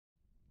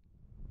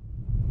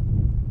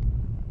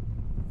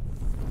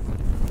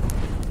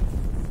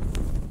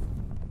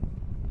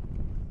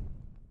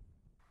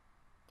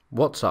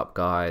What's up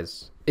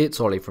guys, it's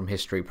Ollie from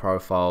History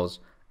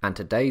Profiles, and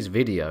today's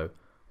video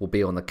will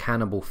be on the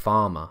cannibal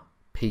farmer,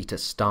 Peter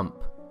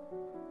Stumpp.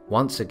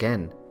 Once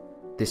again,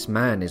 this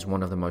man is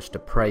one of the most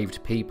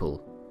depraved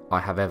people I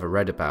have ever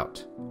read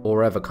about,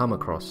 or ever come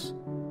across.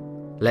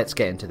 Let's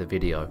get into the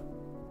video.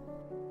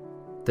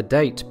 The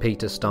date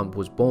Peter Stumpp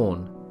was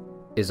born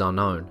is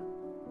unknown.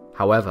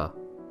 However,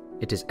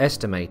 it is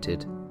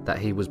estimated that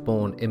he was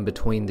born in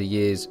between the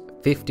years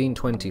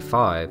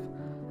 1525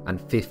 and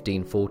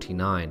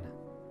 1549.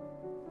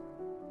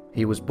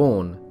 He was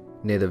born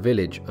near the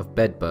village of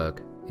Bedburg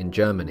in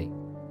Germany.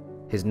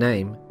 His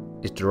name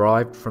is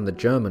derived from the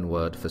German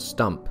word for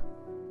stump,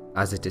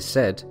 as it is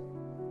said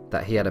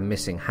that he had a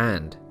missing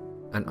hand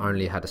and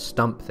only had a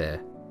stump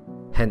there,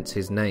 hence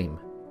his name,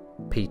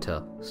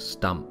 Peter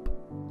Stumpp.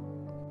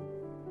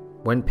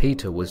 When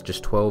Peter was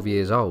just 12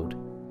 years old,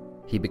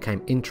 he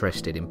became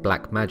interested in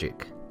black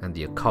magic and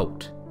the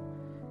occult.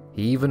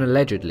 He even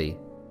allegedly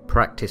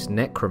practiced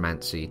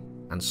necromancy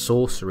and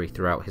sorcery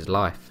throughout his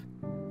life.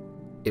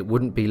 It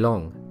wouldn't be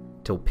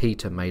long till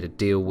Peter made a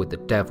deal with the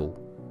devil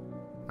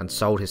and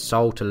sold his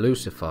soul to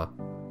Lucifer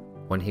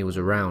when he was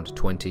around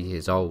 20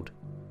 years old.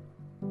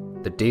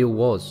 The deal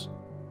was,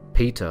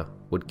 Peter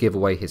would give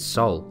away his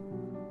soul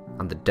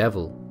and the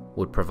devil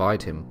would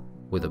provide him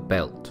with a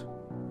belt.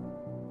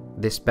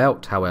 This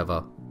belt,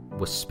 however,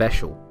 was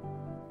special.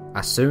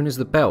 As soon as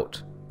the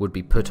belt would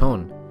be put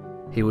on,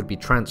 he would be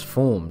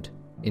transformed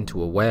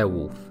into a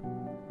werewolf.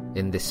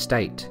 In this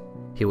state,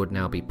 he would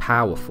now be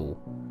powerful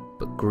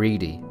but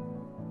greedy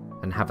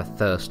and have a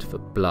thirst for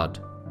blood.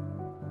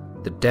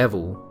 The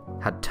devil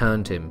had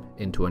turned him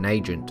into an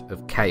agent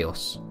of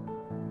chaos.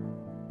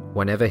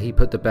 Whenever he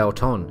put the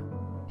belt on,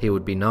 he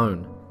would be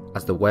known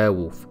as the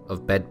Werewolf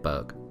of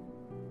Bedburg.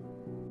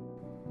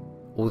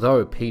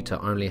 Although Peter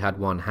only had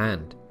one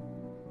hand,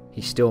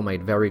 he still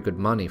made very good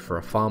money for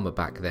a farmer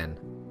back then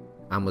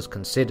and was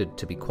considered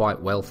to be quite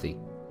wealthy.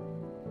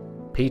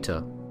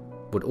 Peter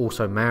would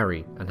also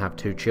marry and have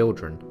 2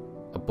 children,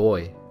 a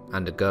boy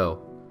and a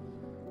girl.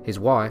 His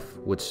wife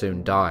would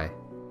soon die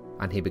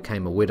and he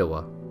became a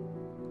widower.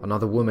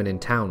 Another woman in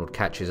town would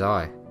catch his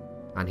eye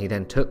and he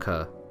then took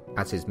her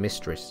as his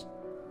mistress.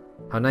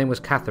 Her name was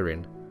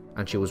Catherine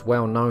and she was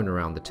well known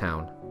around the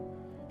town.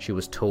 She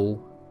was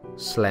tall,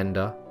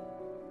 slender,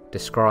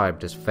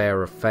 described as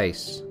fair of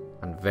face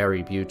and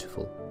very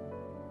beautiful.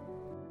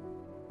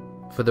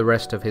 For the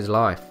rest of his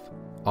life,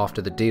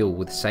 after the deal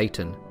with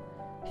Satan,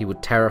 he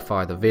would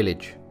terrify the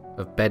village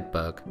of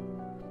Bedburg.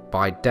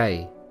 By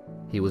day,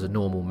 he was a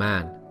normal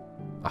man,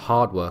 a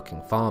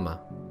hard-working farmer,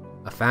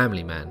 a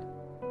family man.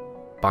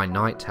 By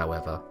night,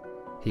 however,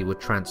 he would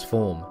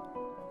transform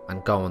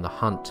and go on the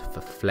hunt for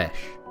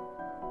flesh.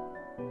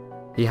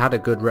 He had a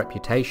good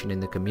reputation in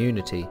the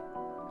community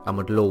and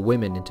would lure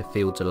women into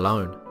fields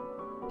alone.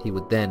 He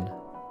would then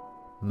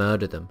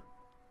murder them.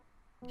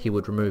 He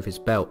would remove his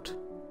belt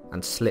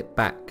and slip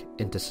back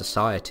into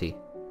society.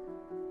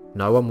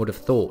 No one would have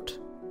thought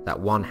that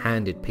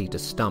one-handed Peter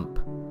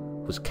Stumpp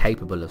was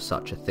capable of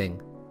such a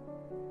thing.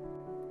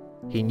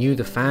 He knew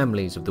the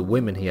families of the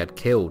women he had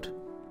killed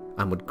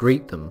and would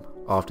greet them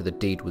after the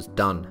deed was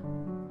done.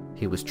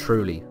 He was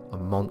truly a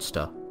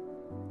monster.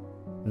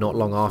 Not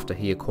long after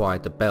he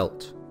acquired the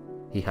belt,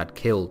 he had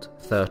killed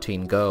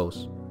 13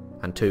 girls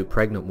and 2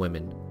 pregnant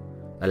women,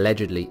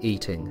 allegedly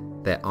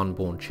eating their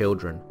unborn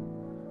children.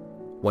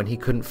 When he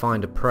couldn't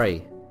find a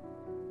prey,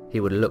 he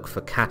would look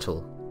for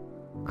cattle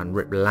and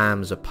rip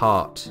lambs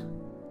apart,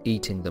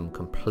 eating them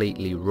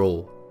completely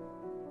raw.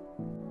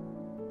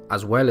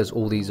 As well as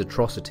all these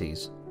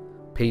atrocities,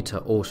 Peter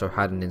also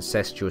had an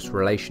incestuous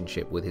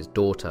relationship with his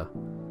daughter,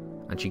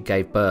 and she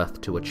gave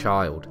birth to a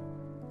child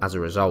as a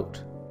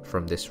result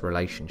from this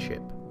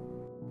relationship.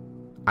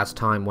 As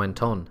time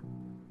went on,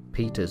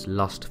 Peter's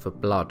lust for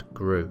blood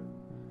grew.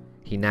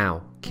 He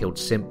now killed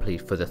simply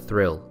for the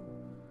thrill.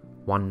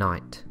 One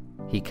night,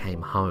 he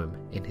came home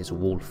in his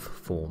wolf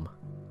form,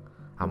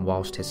 and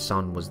whilst his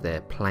son was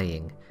there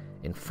playing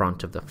in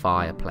front of the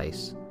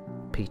fireplace,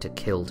 Peter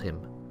killed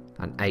him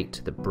and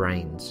ate the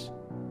brains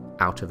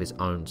out of his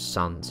own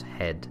son's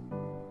head.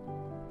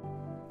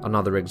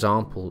 Another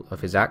example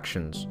of his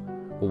actions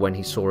were when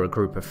he saw a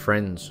group of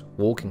friends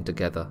walking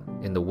together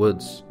in the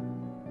woods.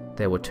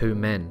 There were 2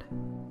 men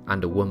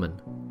and a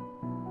woman.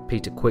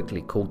 Peter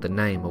quickly called the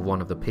name of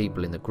one of the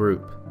people in the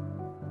group,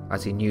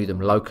 as he knew them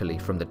locally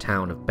from the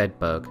town of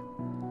Bedburg.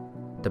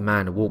 The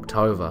man walked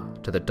over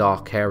to the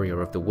dark area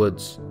of the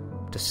woods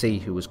to see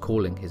who was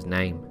calling his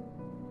name.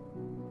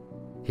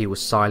 He was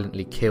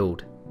silently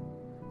killed.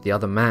 The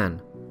other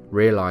man,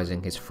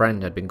 realizing his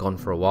friend had been gone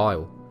for a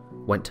while,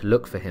 went to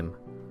look for him,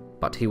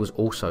 but he was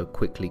also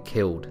quickly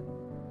killed.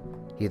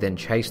 He then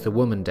chased the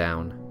woman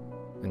down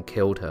and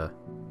killed her.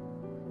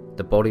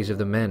 The bodies of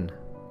the men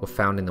were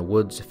found in the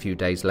woods a few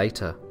days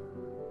later.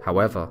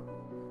 However,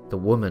 the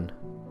woman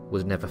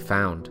was never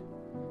found.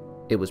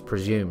 It was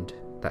presumed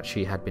that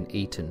she had been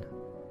eaten.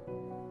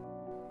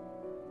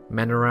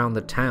 Men around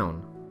the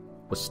town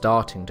were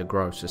starting to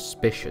grow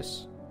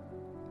suspicious,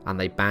 and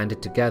they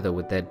banded together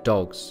with their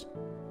dogs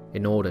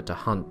in order to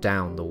hunt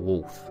down the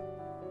wolf.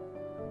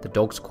 The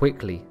dogs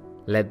quickly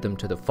led them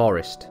to the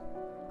forest,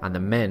 and the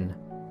men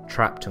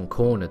trapped and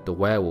cornered the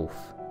werewolf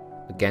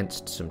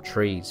against some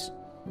trees.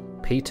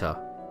 Peter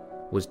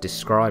was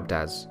described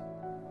as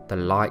the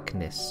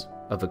likeness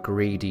of a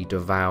greedy,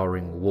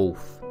 devouring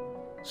wolf,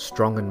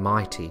 strong and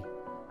mighty,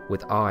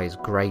 with eyes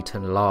great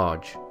and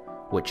large,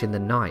 which in the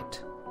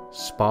night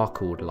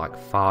sparkled like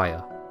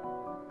fire,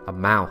 a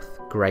mouth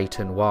great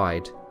and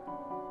wide,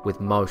 with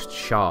most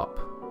sharp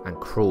and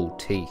cruel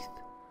teeth,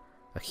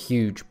 a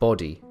huge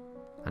body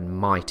and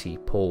mighty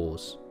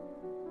paws.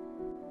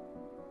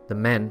 The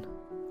men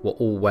were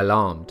all well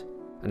armed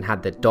and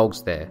had their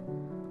dogs there,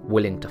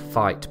 willing to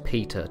fight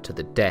Peter to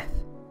the death.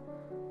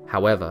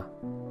 However,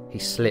 he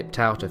slipped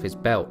out of his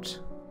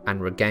belt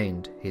and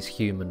regained his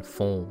human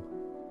form.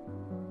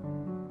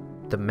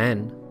 The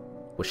men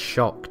were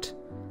shocked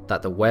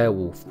that the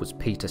werewolf was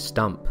Peter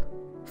Stumpp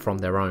from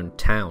their own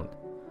town.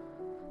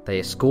 They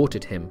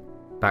escorted him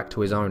back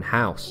to his own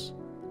house,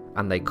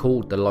 and they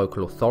called the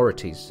local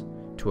authorities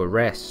to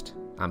arrest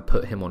and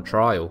put him on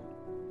trial.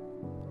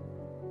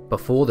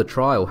 Before the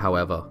trial,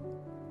 however,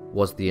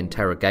 was the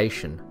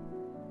interrogation.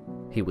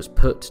 He was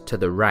put to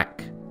the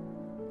rack,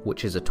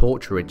 which is a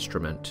torture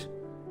instrument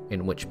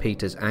in which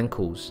Peter's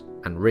ankles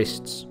and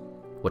wrists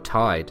were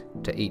tied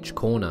to each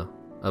corner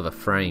of a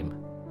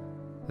frame.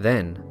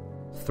 Then,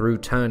 through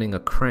turning a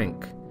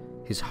crank,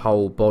 his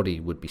whole body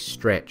would be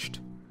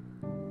stretched.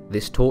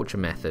 This torture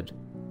method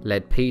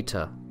led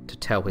Peter to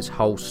tell his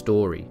whole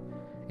story,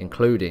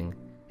 including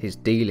his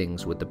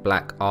dealings with the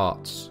black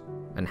arts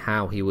and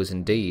how he was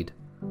indeed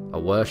a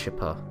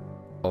worshipper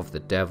of the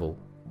devil.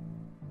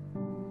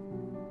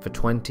 For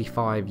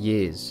 25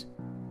 years,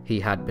 he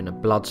had been a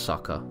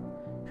bloodsucker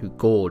who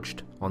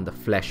gorged on the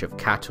flesh of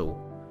cattle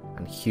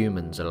and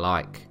humans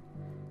alike.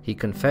 He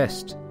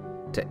confessed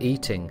to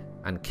eating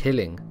and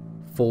killing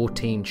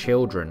 14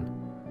 children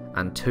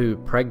and 2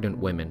 pregnant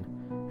women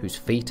whose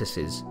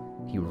fetuses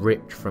he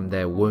ripped from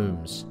their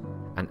wombs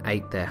and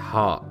ate their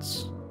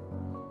hearts.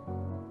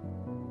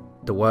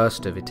 The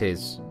worst of it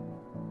is,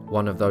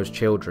 one of those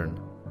children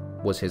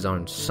was his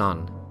own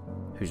son,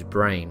 whose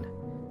brain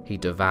he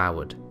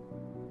devoured.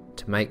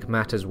 To make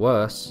matters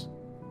worse,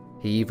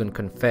 he even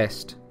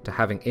confessed to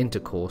having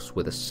intercourse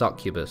with a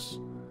succubus,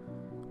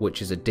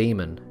 which is a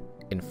demon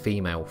in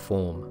female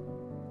form.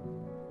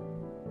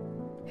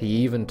 He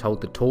even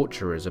told the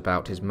torturers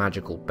about his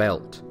magical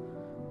belt,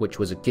 which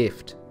was a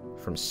gift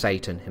from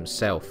Satan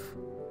himself.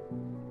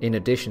 In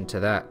addition to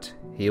that,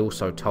 he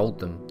also told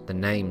them the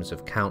names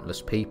of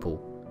countless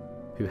people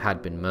who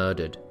had been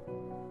murdered.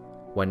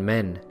 When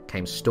men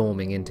came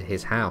storming into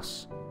his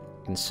house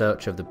in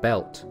search of the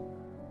belt,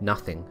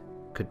 nothing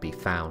could be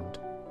found.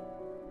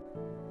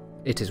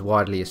 It is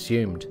widely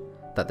assumed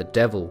that the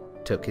devil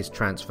took his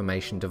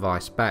transformation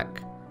device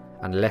back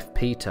and left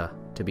Peter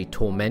to be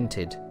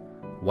tormented,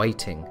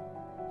 waiting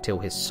till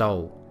his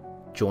soul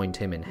joined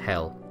him in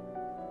hell.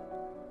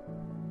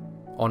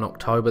 On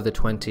October the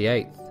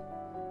 28th,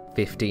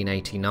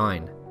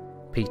 1589,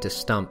 Peter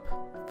Stumpp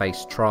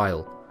faced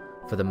trial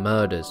for the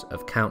murders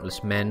of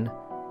countless men,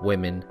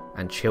 women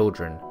and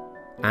children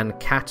and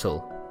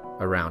cattle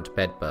around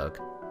Bedburg,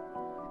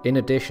 in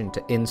addition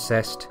to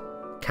incest,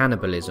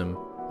 cannibalism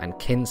and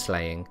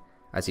kinslaying,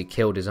 as he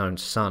killed his own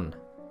son.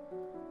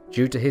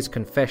 Due to his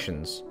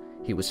confessions,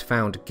 he was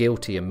found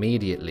guilty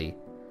immediately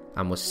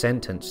and was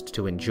sentenced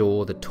to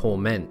endure the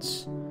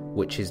torments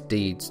which his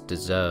deeds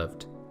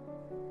deserved.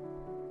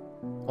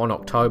 On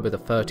October the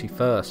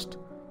 31st,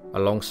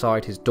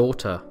 alongside his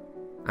daughter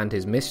and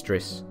his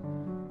mistress,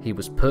 he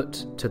was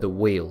put to the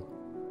wheel,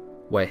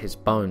 where his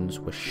bones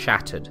were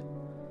shattered.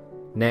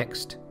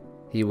 Next,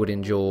 he would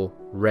endure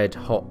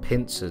red-hot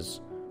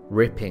pincers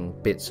ripping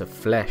bits of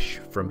flesh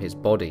from his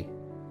body.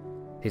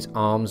 His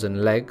arms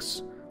and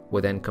legs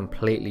were then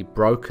completely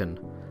broken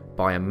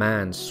by a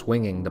man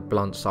swinging the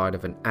blunt side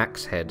of an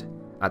axe head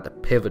at the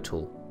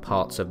pivotal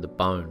parts of the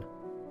bone.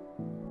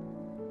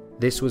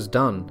 This was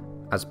done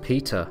as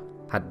Peter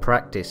had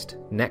practiced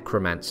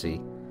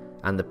necromancy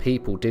and the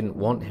people didn't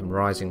want him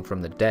rising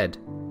from the dead.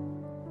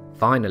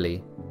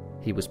 Finally,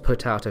 he was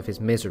put out of his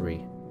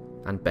misery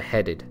and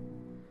beheaded.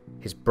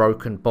 His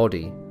broken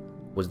body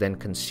was then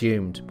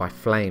consumed by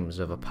flames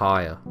of a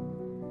pyre.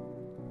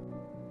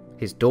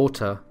 His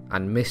daughter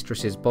and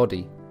mistress's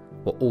body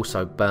were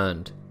also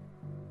burned.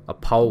 A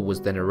pole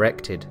was then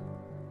erected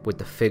with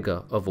the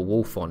figure of a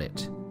wolf on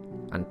it,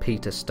 and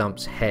Peter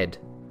Stumpp's head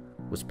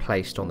was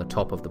placed on the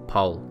top of the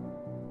pole.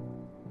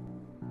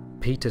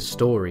 Peter's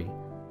story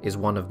is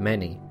one of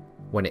many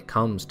when it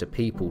comes to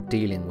people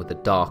dealing with the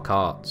dark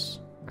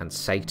arts and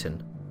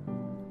Satan.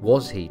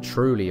 Was he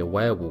truly a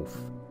werewolf?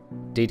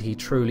 Did he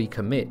truly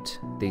commit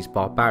these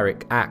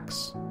barbaric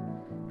acts?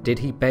 Did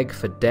he beg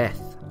for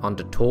death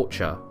under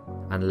torture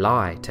and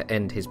lie to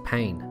end his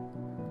pain?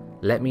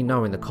 Let me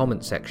know in the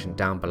comment section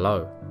down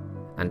below,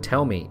 and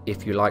tell me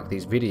if you like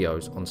these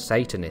videos on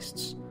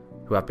Satanists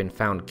who have been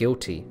found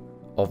guilty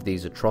of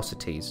these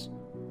atrocities.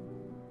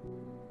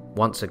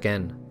 Once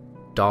again,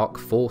 dark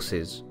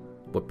forces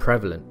were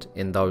prevalent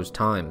in those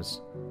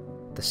times,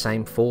 the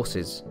same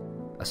forces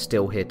are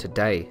still here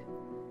today,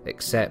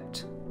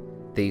 except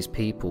these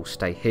people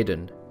stay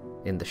hidden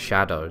in the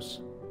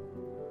shadows.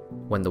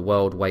 When the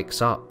world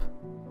wakes up,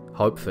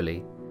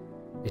 hopefully,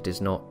 it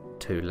is not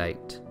too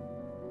late.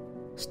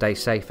 Stay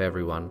safe,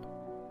 everyone,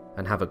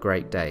 and have a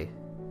great day.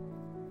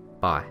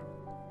 Bye.